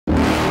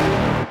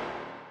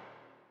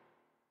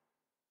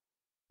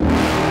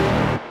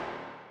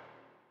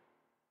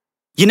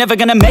You're never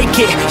gonna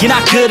make it, you're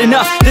not good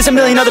enough. There's a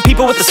million other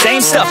people with the same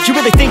stuff. You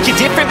really think you're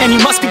different? Man,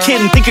 you must be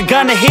kidding. Think you're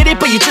gonna hit it,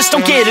 but you just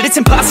don't get it. It's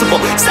impossible,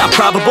 it's not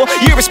probable,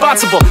 you're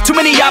irresponsible. Too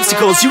many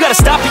obstacles, you gotta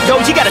stop it, yo.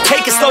 You gotta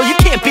take it slow, you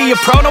can't be a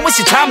pro. Don't waste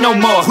your time no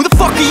more. Who the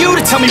fuck are you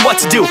to tell me what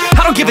to do?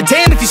 I don't give a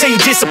damn if you say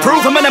you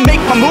disapprove. I'm gonna make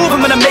my move,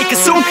 I'm gonna make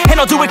it soon. And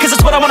I'll do it cause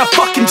it's what I wanna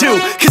fucking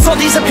do. Cause all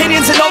these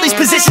opinions and all these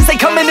positions, they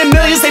come in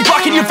millions, they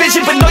blocking your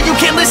vision. But no, you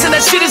can't listen, that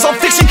shit is all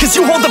fiction. Cause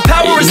you hold the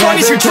power as long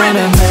as you're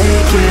driven.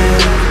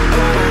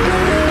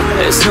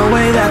 There's no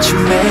way that you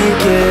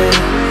make it.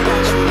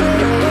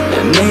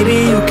 And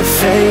maybe you can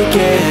fake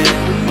it,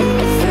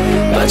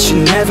 but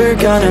you're never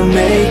gonna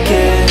make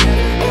it.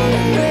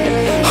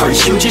 Are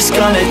you just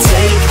gonna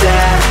take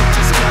that?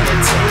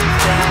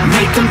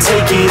 Make them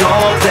take it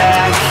all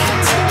back.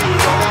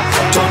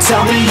 Don't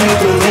tell me you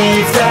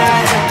believe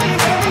that.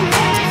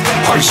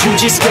 Are you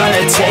just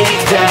gonna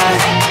take that?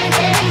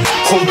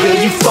 Or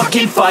will you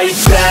fucking fight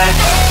back?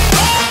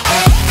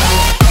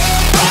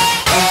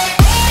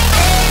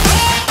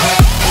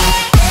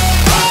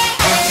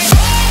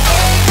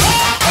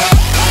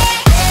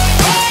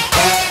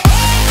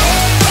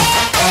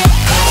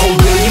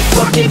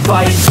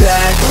 Fight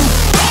back.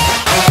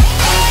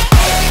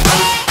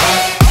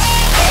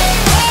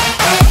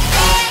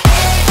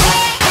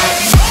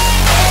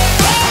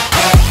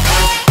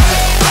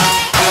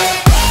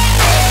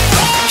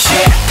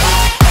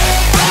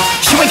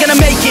 You ain't gonna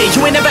make it,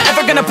 you ain't never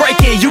ever gonna break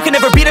it. You can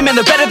never beat them and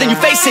they're better than you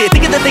face it.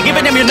 Thinking that they give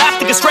a damn, you're not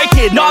thinking straight,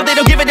 kid. No, they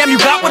don't give a damn, you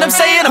got what I'm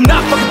saying? I'm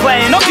not fucking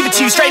playing, I'll give it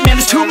to you straight,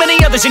 man. There's too many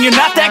others and you're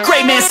not that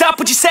great, man. Stop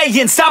what you're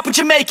saying, stop what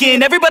you're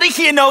making. Everybody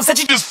here knows that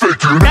you just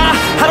faking. Nah,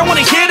 I don't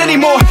wanna hear it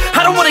anymore,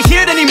 I don't wanna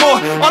hear it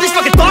anymore. All these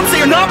fucking thoughts,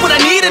 they are not what I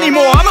need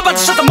anymore. I'm about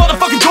to shut the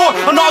motherfucking door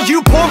on all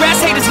you poor ass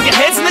haters with your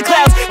heads in the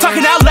clouds,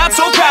 talking out loud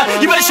so proud.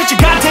 You better shut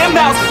your goddamn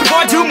mouth before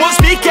I do more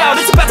speak out.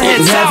 It's about to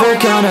head south. You're never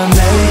gonna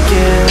make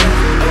it.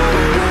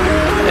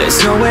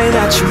 There's no way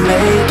that you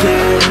make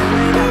it.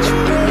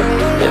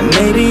 And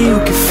maybe you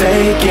can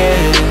fake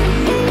it,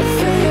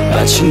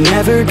 but you're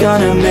never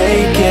gonna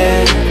make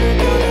it.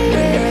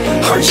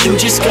 Are you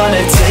just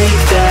gonna take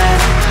that?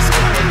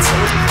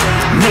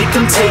 Make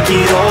them take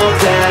it all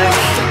back.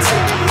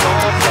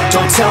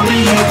 Don't tell me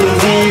you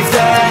believe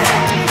that.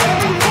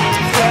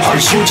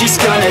 Are you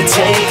just gonna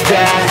take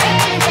that?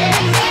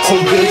 Or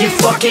will you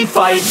fucking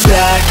fight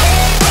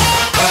back?